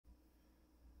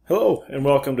Hello, and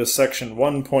welcome to section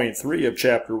 1.3 of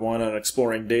chapter 1 on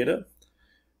exploring data.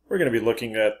 We're going to be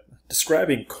looking at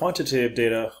describing quantitative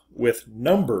data with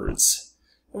numbers,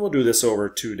 and we'll do this over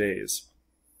 2 days.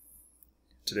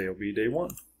 Today will be day 1.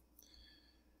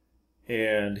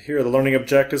 And here are the learning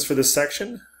objectives for this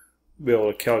section. We'll be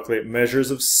able to calculate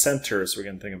measures of center, so we're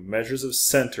going to think of measures of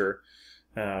center,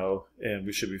 and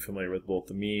we should be familiar with both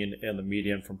the mean and the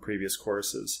median from previous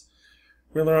courses.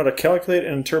 We're going to learn how to calculate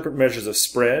and interpret measures of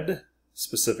spread,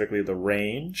 specifically the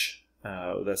range.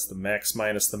 That's the max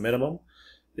minus the minimum.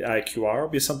 The IQR will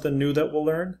be something new that we'll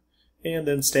learn. And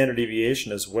then standard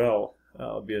deviation as well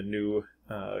will be a new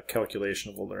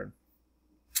calculation we'll learn.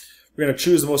 We're going to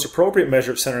choose the most appropriate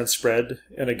measure of center and spread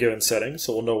in a given setting.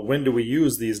 So we'll know when do we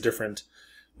use these different,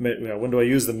 when do I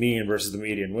use the mean versus the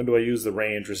median? When do I use the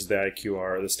range versus the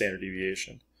IQR or the standard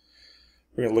deviation?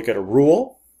 We're going to look at a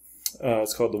rule.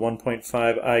 It's called the 1.5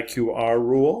 IQR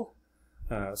rule.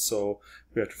 So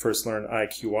we have to first learn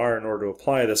IQR in order to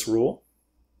apply this rule.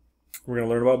 We're going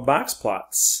to learn about box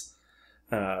plots.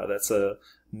 That's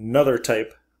another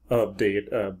type of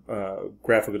data,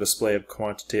 graphical display of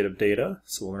quantitative data.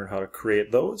 So we'll learn how to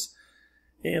create those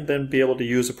and then be able to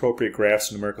use appropriate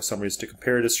graphs and numerical summaries to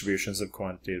compare distributions of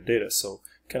quantitative data. So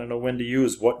kind of know when to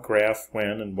use what graph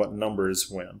when and what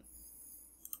numbers when.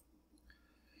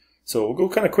 So we'll go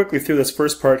kind of quickly through this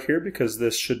first part here because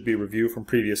this should be review from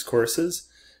previous courses.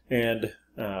 And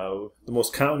the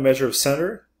most common measure of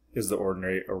center is the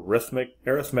ordinary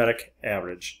arithmetic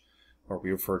average, or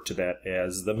we refer to that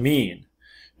as the mean.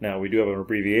 Now we do have an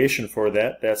abbreviation for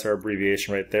that. That's our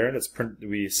abbreviation right there, and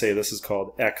we say this is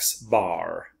called X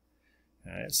bar.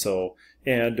 All right, so,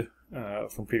 and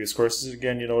from previous courses,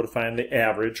 again, you know to find the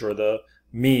average or the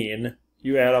mean,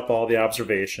 you add up all the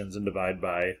observations and divide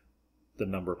by the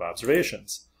number of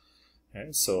observations.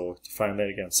 Okay, so to find that,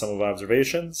 again, sum of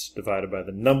observations divided by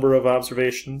the number of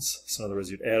observations. So in other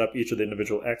words, you'd add up each of the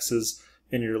individual x's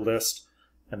in your list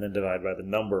and then divide by the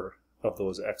number of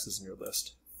those x's in your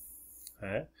list.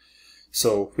 Okay,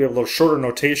 so we have a little shorter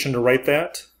notation to write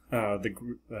that. The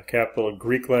capital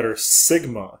Greek letter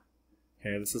sigma.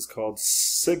 Okay, this is called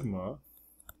sigma.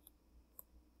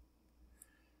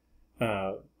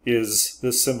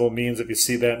 This symbol means, if you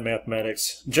see that in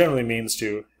mathematics, generally means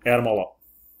to add them all up.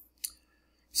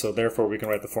 So therefore we can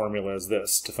write the formula as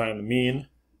this. To find the mean,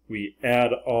 we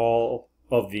add all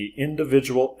of the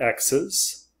individual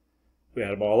x's, we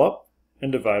add them all up,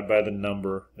 and divide by the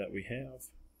number that we have.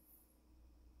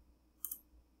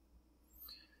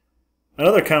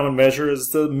 Another common measure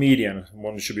is the median.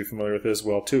 One you should be familiar with as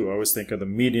well too. I always think of the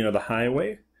median of the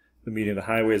highway. The median of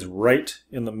the highway is right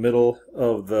in the middle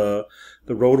of the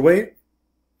roadway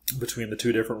between the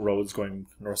two different roads going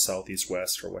north, south, east,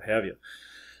 west, or what have you.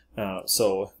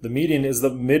 So the median is the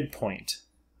midpoint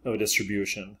of a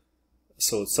distribution.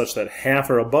 So it's such that half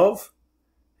are above,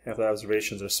 half the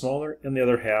observations are smaller, and the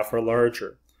other half are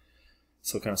larger.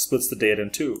 So it kind of splits the data in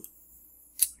two.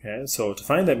 Okay, so to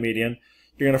find that median,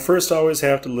 you're going to first always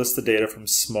have to list the data from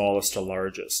smallest to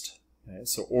largest. Okay,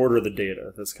 so order the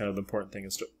data. That's kind of the important thing,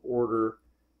 is to order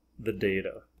the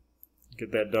data.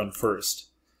 Get that done first.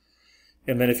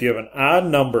 And then if you have an odd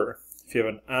number,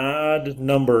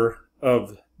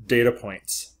 of data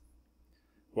points,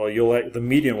 well, the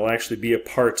median will actually be a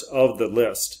part of the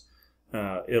list.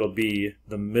 It'll be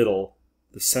the middle,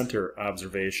 the center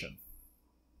observation.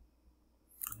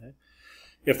 Okay.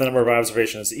 If the number of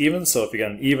observations is even, so if you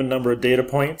got an even number of data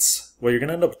points, well, you're going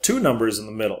to end up with two numbers in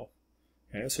the middle.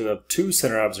 Okay, so you have two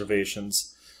center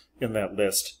observations in that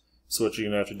list. So what you're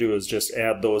going to have to do is just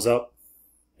add those up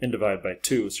and divide by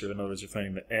 2. So in other words, you're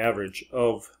finding the average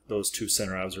of those two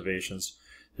center observations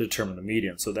to determine the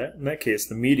median. So that in that case,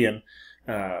 the median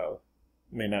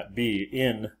may not be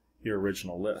in your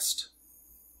original list.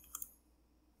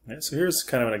 Okay, so here's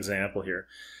kind of an example here.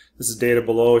 This is data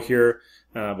below here,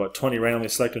 about 20 randomly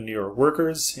selected New York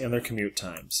workers and their commute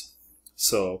times.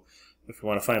 So if we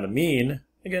want to find the mean,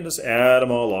 again, just add them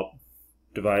all up,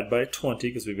 divide by 20,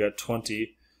 because we've got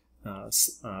 20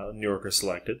 New Yorkers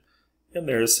selected, and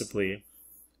there's simply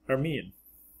our mean.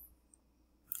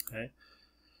 Okay.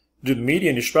 To do the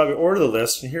median, you should probably order the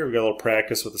list, and here we got a little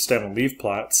practice with the stem and leaf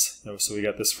plots. So we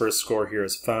got this first score here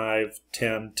is 5,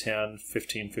 10, 10,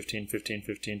 15, 15, 15,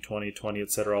 15, 20, 20,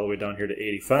 etc., all the way down here to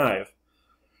 85.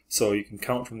 So you can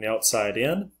count from the outside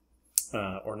in.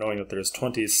 Or knowing that there's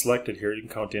 20 selected here, you can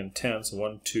count in 10. So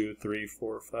 1, 2, 3,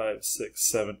 4, 5,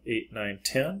 6, 7, 8, 9,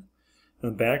 10. And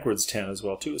then backwards 10 as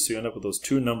well too. So you end up with those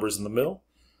two numbers in the middle,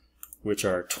 which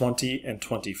are 20 and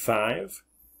 25.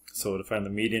 So to find the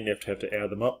median, you have to add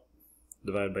them up,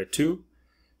 divide by 2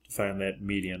 to find that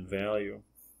median value.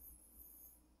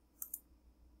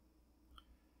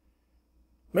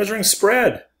 Measuring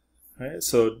spread. Right?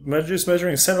 So just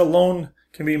measuring center alone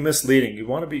can be misleading. You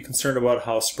want to be concerned about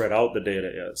how spread out the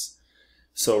data is.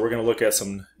 So we're going to look at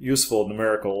some useful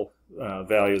numerical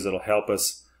values that will help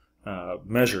us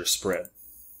measure spread.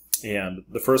 And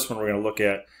the first one we're going to look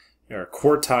at are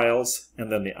quartiles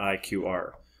and then the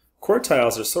IQR.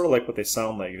 Quartiles are sort of like what they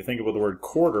sound like. If you think about the word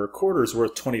quarter, quarter is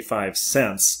worth 25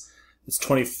 cents. It's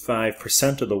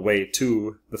 25% of the way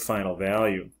to the final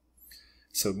value.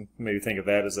 So maybe think of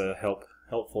that as a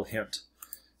helpful hint.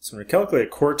 So when we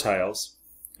calculate quartiles,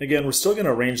 again, we're still going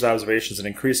to arrange the observations in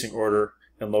increasing order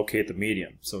and locate the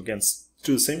median. So again,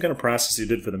 do the same kind of process you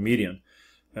did for the median,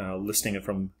 listing it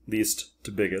from least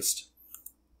to biggest.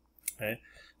 Okay.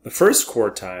 The first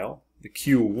quartile, the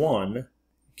Q1,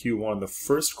 the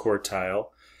first quartile,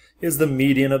 is the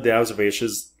median of the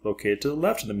observations located to the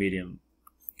left of the median.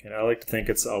 Okay, I like to think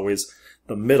it's always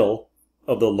the middle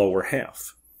of the lower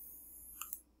half.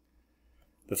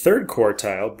 The third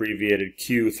quartile, abbreviated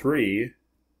Q3,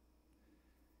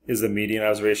 is the median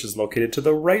observations located to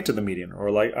the right of the median,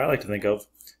 or like I like to think of,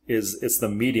 it's the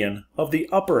median of the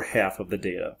upper half of the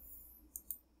data.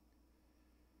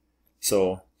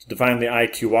 So to define the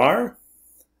IQR,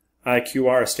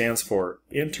 IQR stands for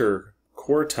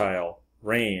interquartile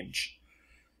range.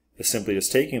 It's simply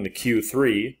just taking the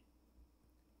Q3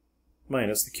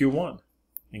 minus the Q1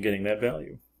 and getting that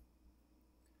value.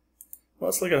 Well,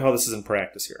 let's look at how this is in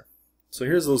practice here. So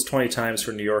here's those 20 times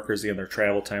for New Yorkers, again, their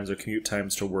travel times, their commute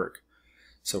times to work.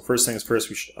 So first things first,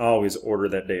 we should always order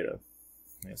that data.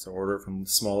 Okay, so order it from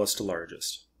smallest to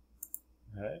largest.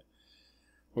 Okay.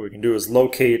 What we can do is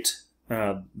locate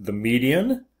the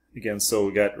median. Again, so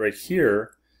we got right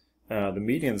here, the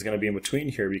median is going to be in between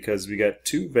here because we got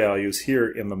two values here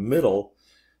in the middle.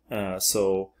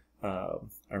 So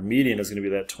our median is going to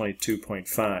be that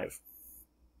 22.5.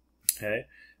 Okay.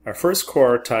 Our first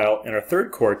quartile and our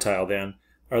third quartile then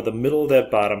are the middle of that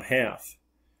bottom half.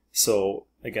 So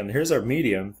again, here's our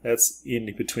median. That's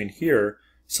in between here.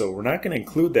 So we're not going to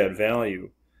include that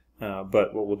value.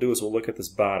 But what we'll do is we'll look at this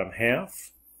bottom half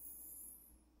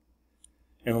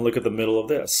and we'll look at the middle of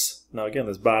this. Now again,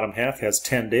 this bottom half has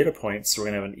 10 data points, so we're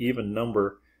going to have an even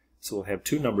number. So we'll have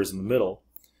two numbers in the middle.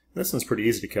 And this one's pretty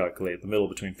easy to calculate. The middle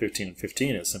between 15 and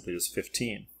 15 is simply just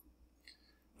 15.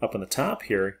 Up on the top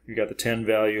here, you've got the 10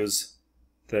 values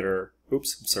that are,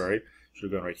 oops, I'm sorry,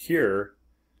 should have gone right here,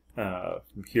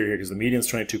 from here, because the median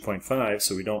is 22.5,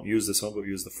 so we don't use this one, but we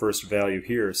use the first value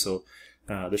here, so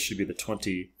this should be the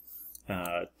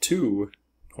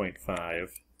 22.5,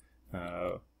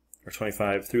 or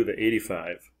 25 through the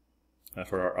 85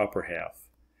 for our upper half.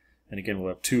 And again, we'll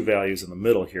have two values in the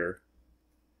middle here.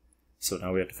 So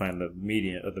now we have to find the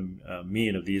median of the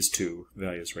mean of these two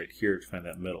values right here to find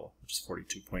that middle, which is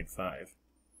 42.5.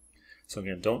 So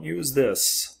again, don't use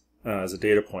this as a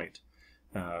data point.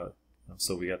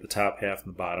 So we got the top half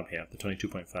and the bottom half. The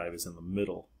 22.5 is in the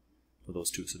middle of those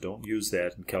two. So don't use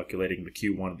that in calculating the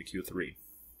Q1 and the Q3.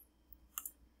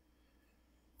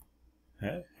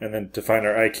 Okay. And then to find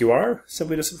our IQR,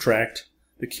 simply to subtract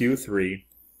the Q3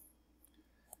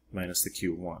 minus the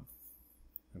Q1.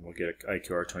 And we'll get an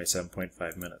IQR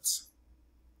 27.5 minutes.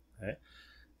 Okay.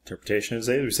 Interpretation is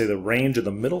we say the range of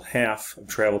the middle half of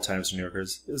travel times for New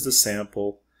Yorkers is the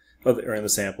sample, or in the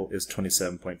sample is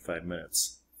 27.5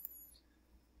 minutes.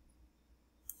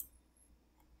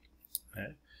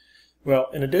 Okay. Well,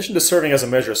 in addition to serving as a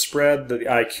measure of spread, the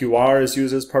IQR is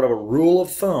used as part of a rule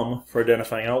of thumb for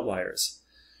identifying outliers.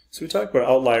 So we talked about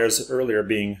outliers earlier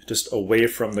being just away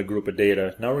from the group of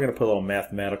data. Now we're going to put a little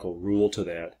mathematical rule to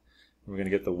that. We're going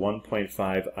to get the 1.5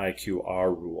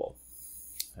 IQR rule.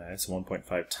 It's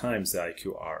 1.5 times the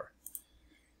IQR.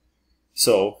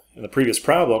 So, in the previous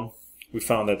problem, we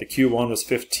found that the Q1 was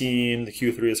 15, the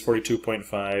Q3 is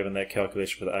 42.5, and that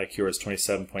calculation for the IQR is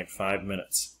 27.5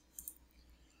 minutes.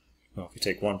 Well, if we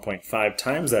take 1.5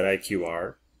 times that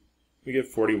IQR, we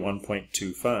get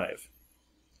 41.25.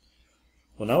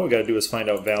 Well, now what we've got to do is find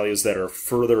out values that are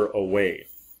further away.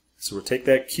 So we'll take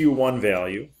that Q1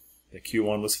 value. The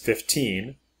Q1 was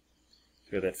 15.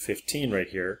 We have that 15 right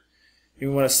here. And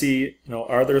we want to see,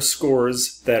 are there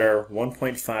scores that are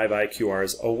 1.5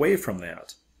 IQRs away from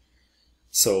that?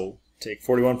 So take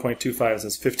 41.25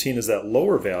 since 15 is that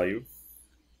lower value.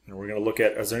 And we're going to look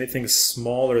at, is there anything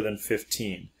smaller than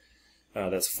 15?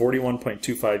 That's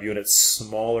 41.25 units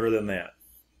smaller than that.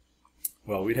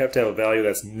 Well, we'd have to have a value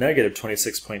that's negative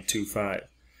 26.25.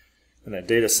 And that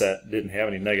data set didn't have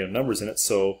any negative numbers in it,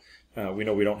 so we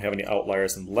know we don't have any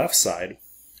outliers on the left side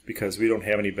because we don't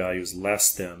have any values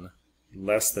less than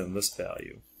this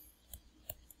value.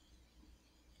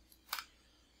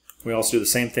 We also do the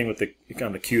same thing with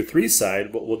on the Q3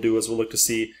 side. What we'll do is we'll look to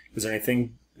see is there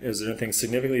anything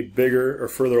significantly bigger or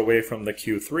further away from the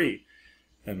Q3.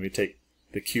 And we take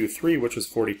the Q3, which was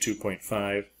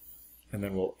 42.5, and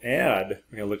then we're going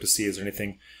to look to see is there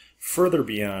anything further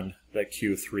beyond that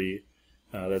Q3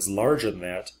 that's larger than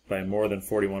that by more than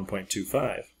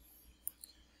 41.25.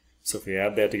 So if we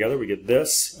add that together, we get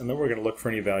this, and then we're going to look for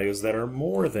any values that are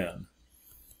more than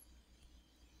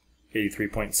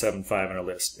 83.75 on our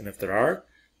list. And if there are,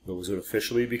 those would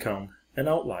officially become an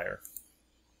outlier.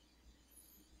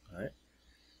 All right?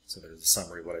 So there's a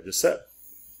summary of what I just said.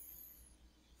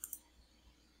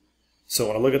 So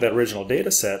when I look at that original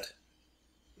data set,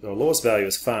 the lowest value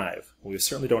is 5. We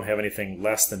certainly don't have anything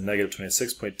less than negative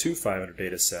 26.25 in our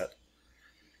data set.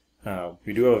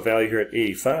 We do have a value here at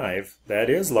 85. That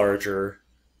is larger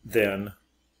than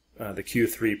the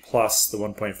Q3 plus the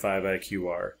 1.5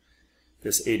 IQR.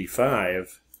 This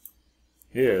 85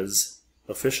 is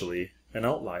officially an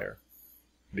outlier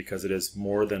because it is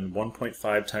more than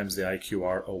 1.5 times the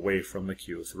IQR away from the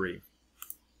Q3.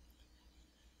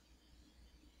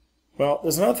 Well,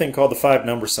 there's another thing called the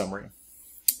 5-number summary.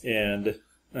 And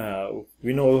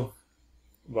we know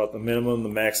about the minimum and the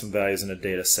maximum values in a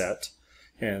data set.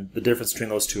 And the difference between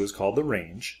those two is called the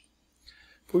range.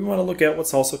 But we want to look at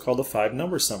what's also called the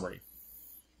 5-number summary.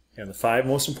 And the 5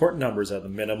 most important numbers are the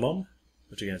minimum,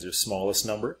 which again is your smallest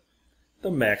number, the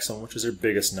maximum, which is your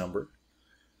biggest number.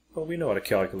 Well, we know how to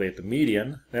calculate the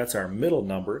median. That's our middle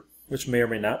number, which may or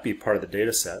may not be part of the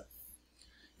data set.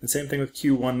 And same thing with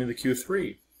Q1 and the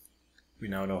Q3. We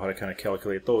now know how to kind of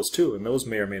calculate those too, and those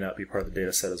may or may not be part of the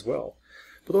data set as well.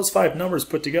 But those 5 numbers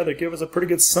put together give us a pretty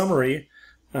good summary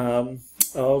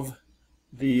of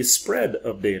the spread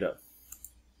of data.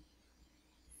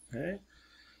 Okay?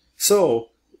 So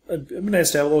it'd be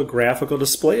nice to have a little graphical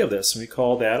display of this, and we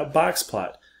call that a box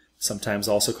plot, sometimes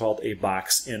also called a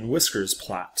box in whiskers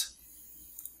plot.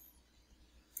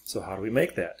 So how do we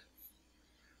make that?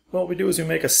 Well, what we do is we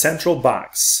make a central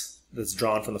box that's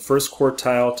drawn from the first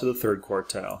quartile to the third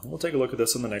quartile. And we'll take a look at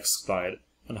this on the next slide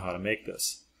on how to make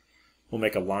this. We'll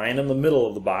make a line in the middle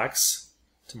of the box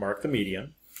to mark the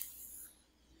median.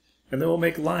 And then we'll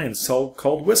make lines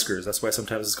called whiskers. That's why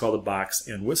sometimes it's called a box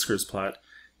in whiskers plot,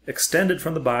 extended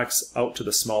from the box out to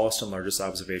the smallest and largest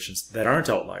observations that aren't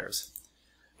outliers.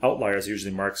 Outliers are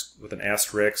usually marked with an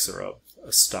asterisk or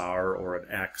a star or an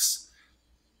X.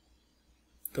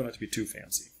 Don't have to be too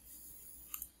fancy.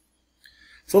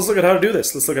 So let's look at how to do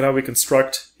this. Let's look at how we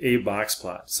construct a box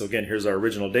plot. So again, here's our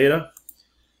original data.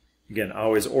 Again,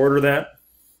 always order that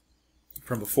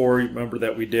from before. Remember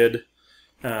that we did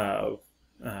have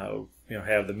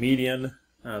the median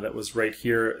that was right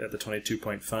here at the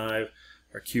 22.5.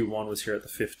 Our Q1 was here at the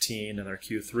 15, and our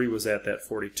Q3 was at that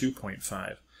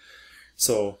 42.5.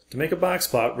 So to make a box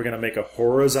plot, we're going to make a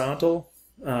horizontal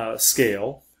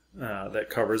scale that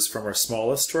covers from our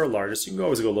smallest to our largest. You can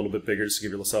always go a little bit bigger just to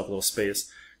give yourself a little space.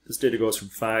 This data goes from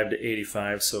 5 to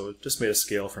 85, so it just made a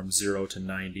scale from 0 to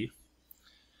 90.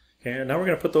 Okay, and now we're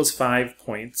going to put those 5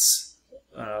 points,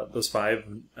 those 5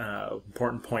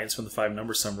 important points from the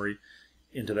 5-number summary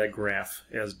into that graph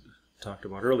as talked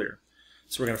about earlier.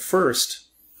 So we're going to first,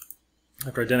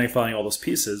 after identifying all those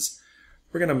pieces,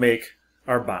 we're going to make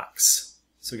our box.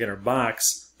 So again, our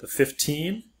box, the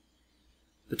 15,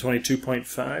 the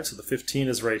 22.5, so the 15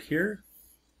 is right here,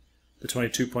 the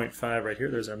 22.5 right here,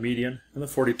 there's our median, and the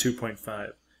 42.5.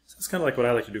 So that's kind of like what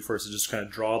I like to do first, is just kind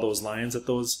of draw those lines at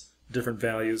those different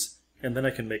values, and then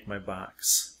I can make my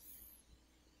box.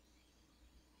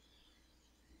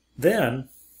 Then,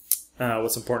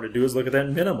 what's important to do is look at that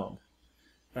minimum.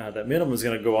 That minimum is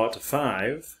going to go out to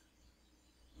 5,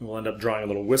 and we'll end up drawing a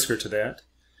little whisker to that.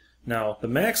 Now, the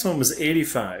maximum is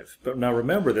 85, but now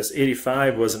remember, this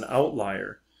 85 was an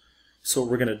outlier. So what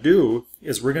we're going to do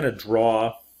is we're going to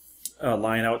draw a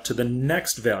line out to the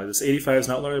next value. This 85 is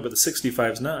an outlier, but the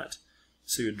 65 is not.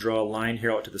 So you draw a line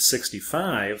here out to the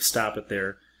 65, stop it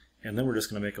there, and then we're just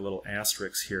going to make a little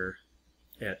asterisk here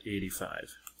at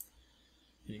 85.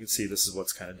 And you can see this is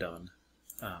what's kind of done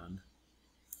on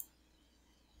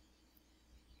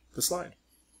the slide.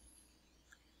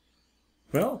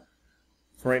 Well,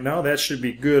 for right now, that should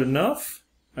be good enough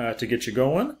to get you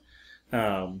going.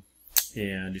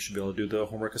 And you should be able to do the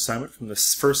homework assignment from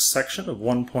this first section of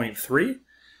 1.3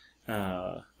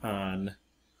 on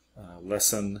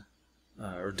lesson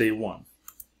or day 1.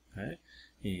 Okay?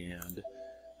 And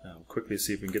quickly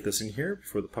see if we can get this in here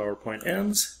before the PowerPoint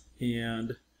ends.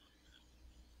 And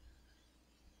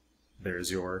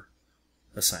there's your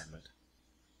assignment.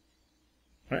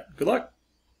 All right, good luck.